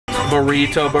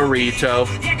burrito, burrito.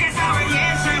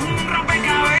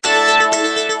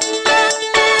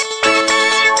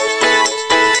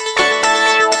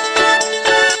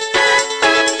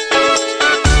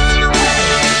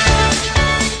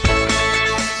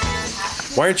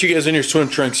 Why aren't you guys in your swim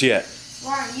trunks yet?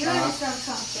 Why aren't you in your swim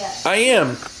trunks yet? I am.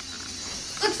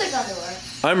 Looks like underwear.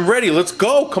 I'm ready. Let's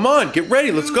go. Come on, get ready.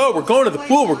 Let's go. We're going to the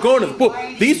pool. We're going to the pool.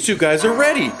 These two guys are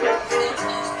ready.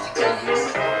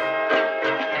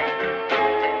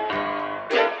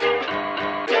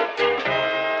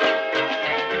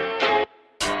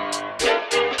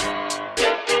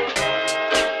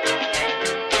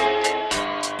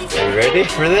 Are you ready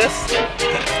for this?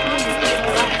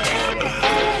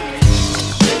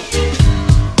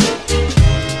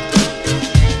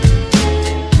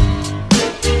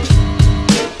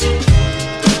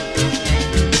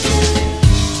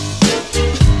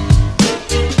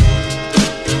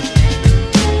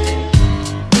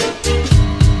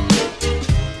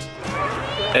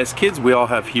 As kids, we all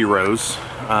have heroes,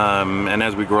 and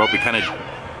as we grow up, we kind of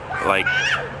like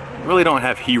really don't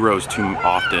have heroes too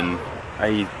often.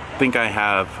 I think I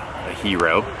have a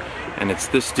hero, and it's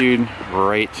this dude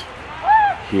right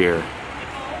here.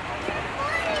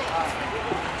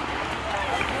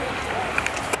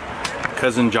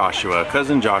 Cousin Joshua.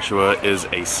 Cousin Joshua is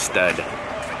a stud.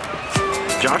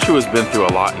 Joshua's been through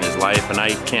a lot in his life, and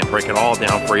I can't break it all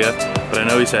down for you, but I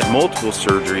know he's had multiple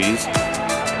surgeries,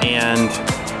 and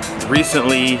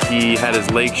recently he had his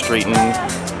leg straightened,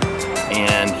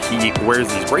 and he wears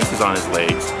these braces on his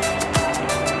legs,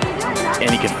 and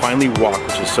he can finally walk,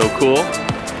 which is so cool.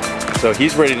 So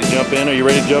he's ready to jump in. Are you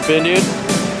ready to jump in, dude?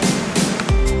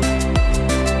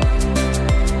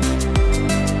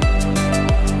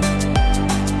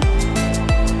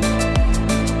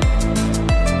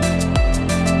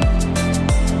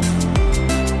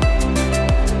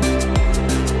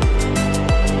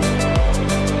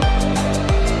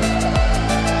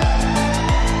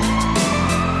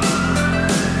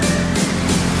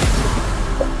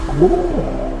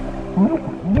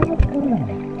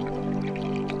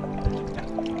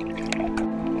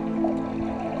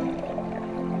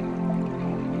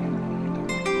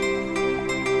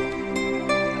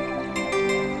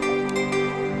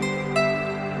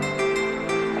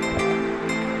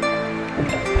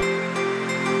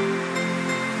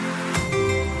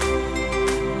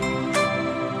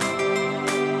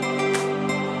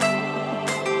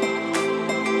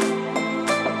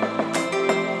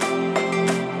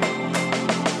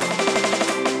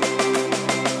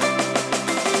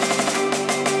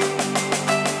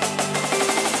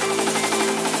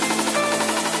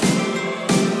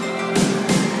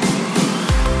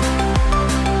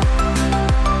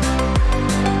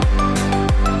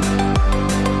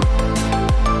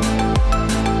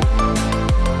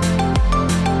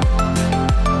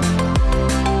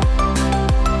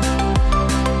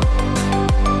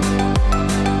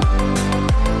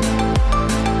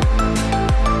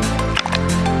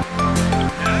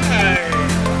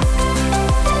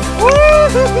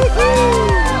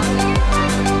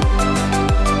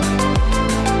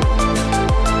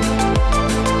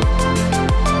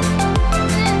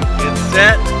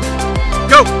 Set,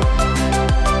 go!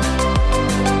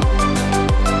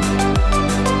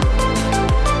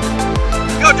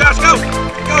 Go, Josh, go!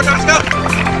 Go, Josh, go!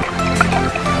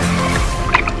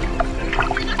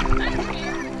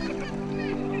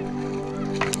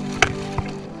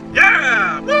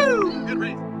 Yeah! Woo! Good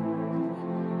race.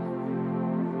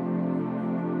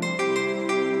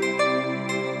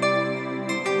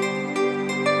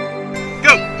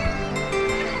 Go!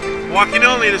 Walking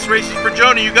only, this race is for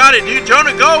Jonah. You got it, dude.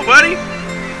 Jonah, go, buddy.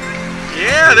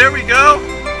 Yeah, there we go.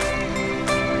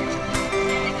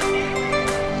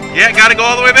 Yeah, gotta go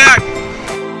all the way back.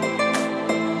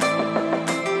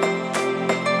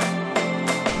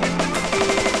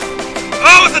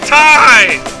 Oh, it's a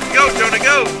tie. Go, Jonah,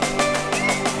 go.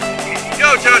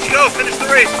 Go, Josh, go. Finish the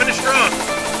race. Finish strong.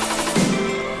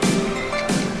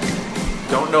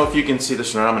 Don't know if you can see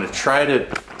this or not. I'm gonna try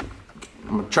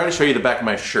to show you the back of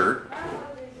my shirt.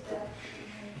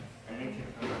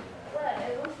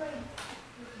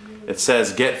 It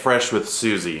says "Get Fresh with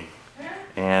Susie,"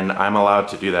 and I'm allowed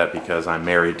to do that because I'm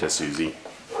married to Susie.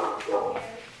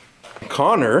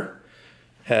 Connor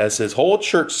has his whole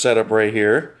church set up right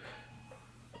here.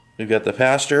 We've got the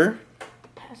pastor.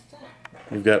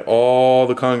 We've got all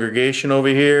the congregation over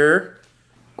here.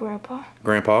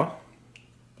 Grandpa.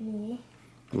 Lee.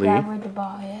 Lee. Guy with the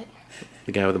bald head.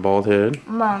 The guy with the bald head.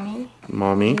 Mommy.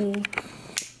 Mommy.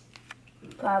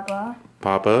 Papa.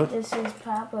 Papa. This is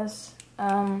Papa's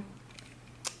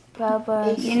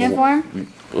uniform.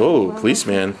 Oh,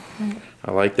 policeman.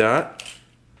 I like that.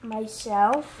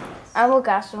 Myself. I look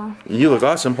awesome. You look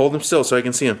awesome. Hold him still so I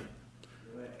can see him.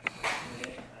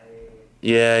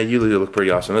 Yeah, you look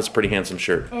pretty awesome. That's a pretty handsome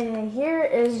shirt. And then here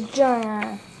is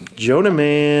Jonah. Jonah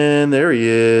man, there he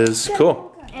is.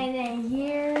 Cool. And then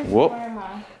here's Whoop.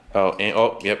 Grandma. Oh, and,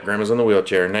 oh, yep, Grandma's on the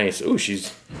wheelchair. Nice. Ooh,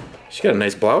 she's got a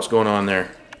nice blouse going on there.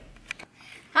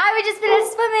 Hi, we just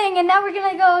finished swimming and now we're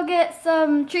gonna go get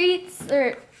some treats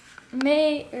or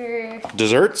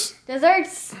Desserts?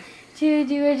 desserts to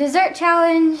do a dessert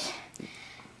challenge.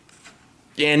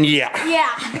 And yeah.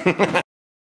 Yeah.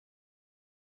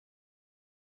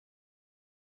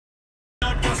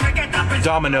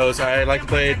 Dominoes. I like to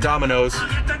play dominoes.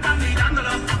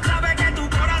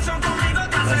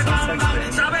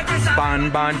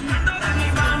 Bon.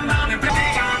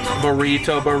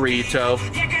 Burrito.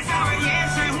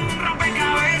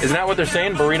 Isn't that what they're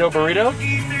saying? Burrito?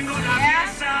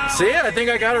 Yeah. See, I think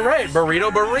I got it right.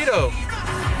 Burrito.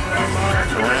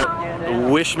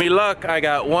 Wish me luck. I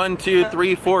got 1, 2,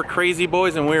 3, 4 crazy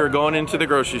boys and we are going into the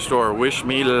grocery store. Wish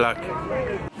me luck.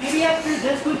 Maybe after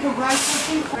this we can write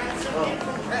something.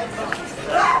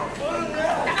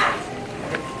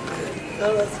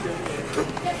 Oh, that's good.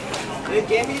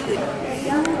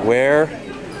 Where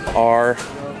are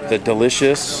the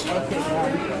delicious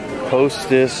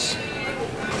Hostess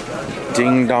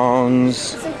ding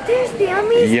dongs, There's the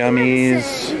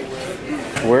yummies?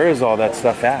 Where is all that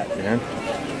stuff at, man?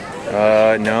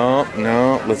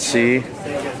 No. Let's see.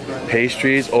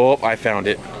 Pastries. Oh, I found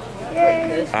it.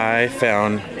 I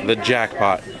found the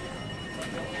jackpot.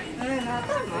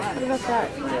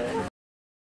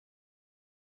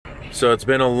 So it's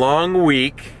been a long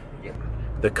week.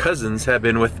 The cousins have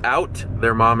been without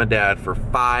their mom and dad for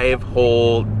 5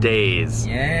 whole days.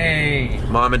 Yay!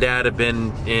 Mom and dad have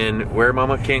been in, where,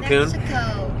 Mama? Cancun?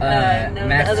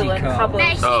 Mexico.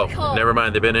 Oh, never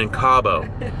mind. They've been in Cabo.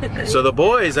 So the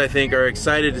boys, I think, are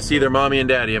excited to see their mommy and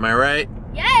daddy. Am I right?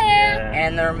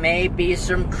 And there may be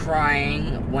some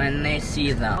crying when they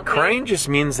see them. Crying just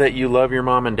means that you love your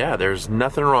mom and dad. There's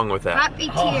nothing wrong with that. Happy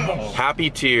tears. Happy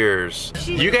tears.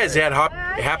 You guys had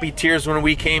happy tears when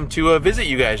we came to visit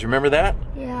you guys. Remember that?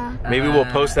 Yeah. Maybe we'll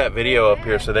post that video up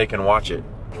here so they can watch it.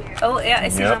 Oh, yeah, I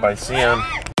see Yep, them. I see them.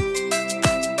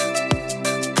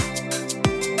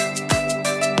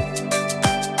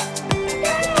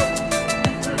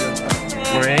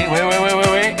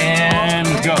 Wait, and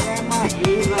go.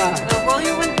 Roll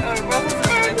your window, roll his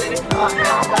window.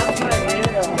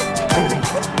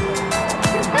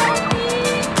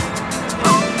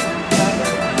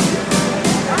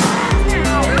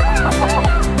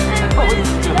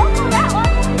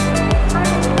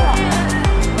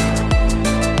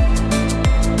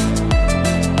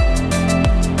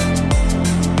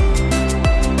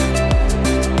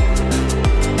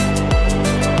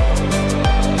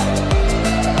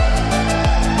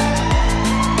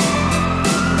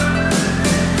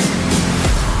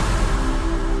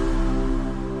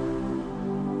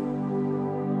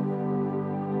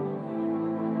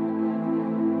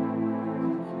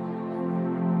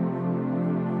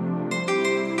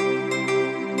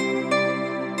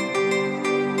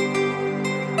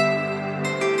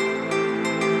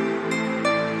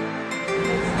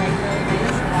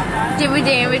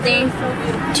 Everything.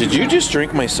 Did you just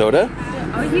drink my soda?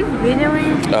 Are you really?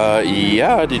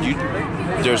 Yeah, did you?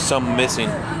 There's some missing.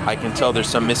 I can tell there's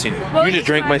some missing. You just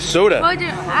drank my soda.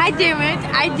 I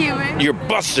didn't. You're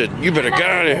busted. You better get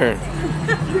out of here.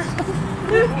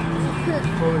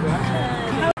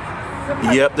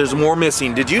 Yep, there's more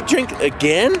missing. Did you drink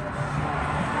again?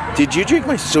 Did you drink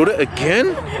my soda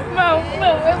again? No,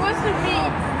 it wasn't me.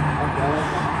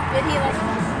 Did he like?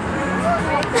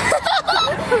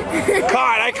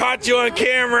 I caught you on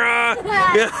camera.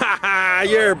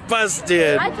 You're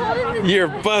busted. I told him to. You're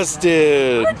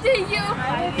busted. What did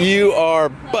you? You are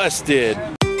busted.